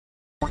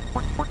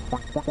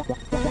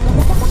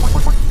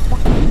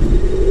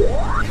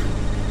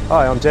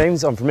Hi, I'm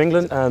James, I'm from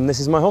England, and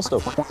this is my hostel.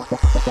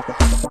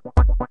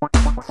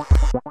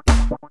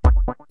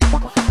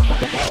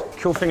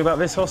 Cool thing about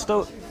this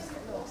hostel,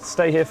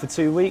 stay here for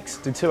 2 weeks,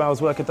 do 2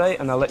 hours work a day,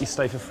 and they'll let you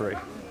stay for free.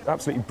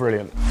 Absolutely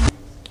brilliant.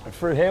 And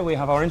through here we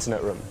have our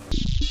internet room.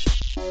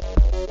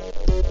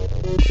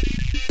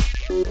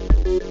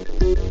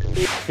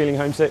 Feeling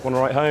homesick, want to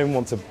write home,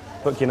 want to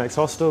book your next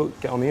hostel,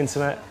 get on the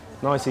internet,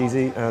 nice,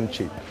 easy and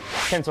cheap.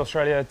 Came to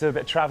Australia, do a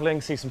bit of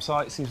travelling, see some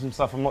sights, see some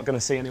stuff I'm not going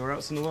to see anywhere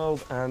else in the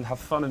world, and have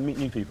fun and meet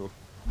new people.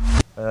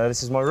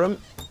 This is my room,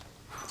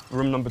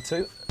 room number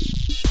 2.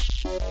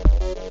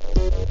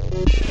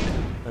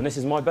 And this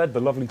is my bed, the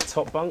lovely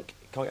top bunk,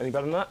 can't get any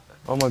better than that.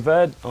 On my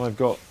bed, I've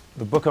got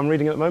the book I'm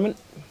reading at the moment.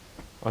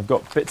 I've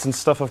got bits and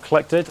stuff I've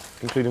collected,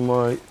 including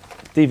my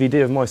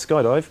DVD of my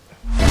skydive.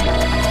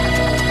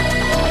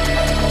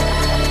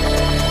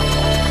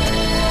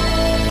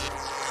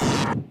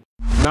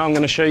 Now I'm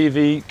going to show you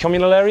the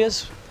communal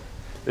areas.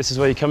 This is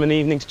where you come in the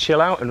evening to chill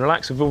out and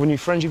relax with all the new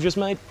friends you've just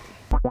made.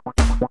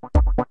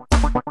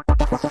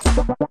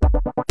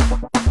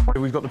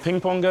 We've got the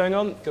ping pong going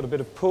on, got a bit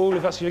of pool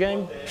if that's your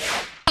game.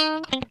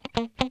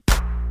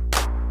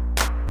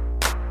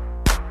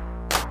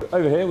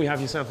 Over here we have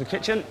yourself a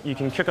kitchen. You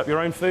can cook up your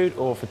own food,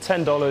 or for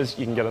 $10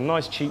 you can get a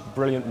nice, cheap,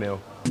 brilliant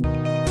meal.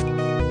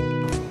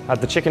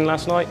 Had the chicken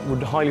last night,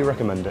 would highly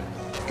recommend it.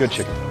 Good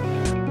chicken.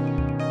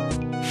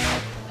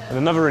 And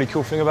another really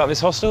cool thing about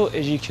this hostel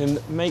is you can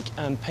make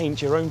and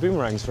paint your own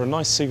boomerangs for a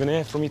nice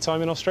souvenir from your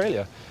time in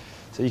Australia.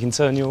 So you can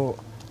turn your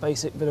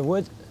basic bit of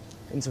wood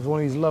into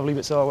one of these lovely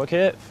bits of artwork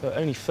here for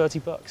only 30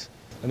 bucks.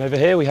 And over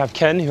here we have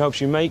Ken, who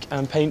helps you make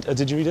and paint a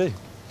didgeridoo.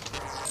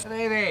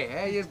 Hey there,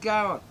 how you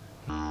going?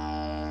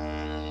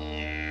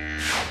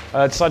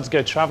 I decided to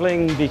go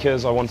travelling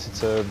because I wanted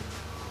to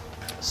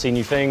see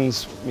new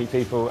things, meet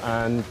people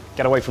and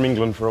get away from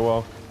England for a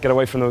while. Get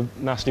away from the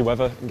nasty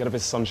weather and get a bit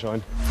of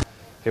sunshine.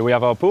 Here we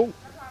have our pool.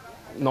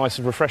 Nice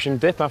refreshing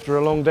dip after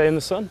a long day in the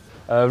sun.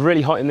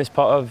 Really hot in this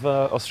part of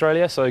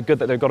Australia, so good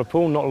that they've got a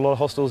pool. Not a lot of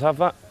hostels have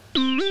that.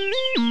 The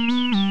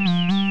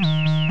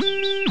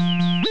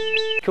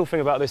cool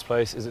thing about this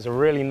place is it's a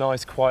really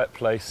nice quiet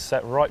place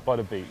set right by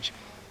the beach.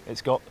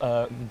 It's got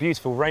a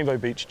beautiful rainbow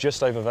beach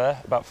just over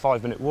there, about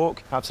 5-minute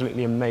walk.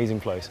 Absolutely amazing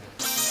place.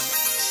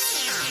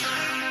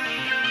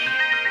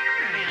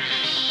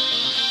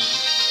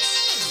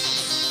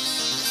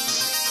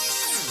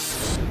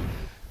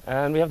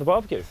 And we have the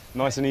barbecue,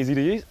 nice and easy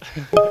to use.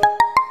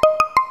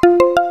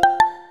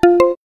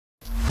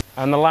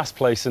 And the last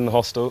place in the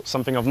hostel,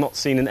 something I've not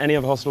seen in any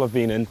other hostel I've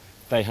been in,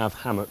 they have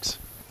hammocks.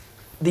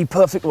 The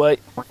perfect way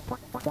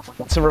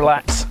to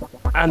relax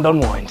and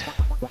unwind.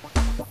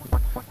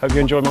 Hope you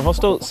enjoyed my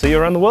hostel. See you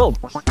around the world.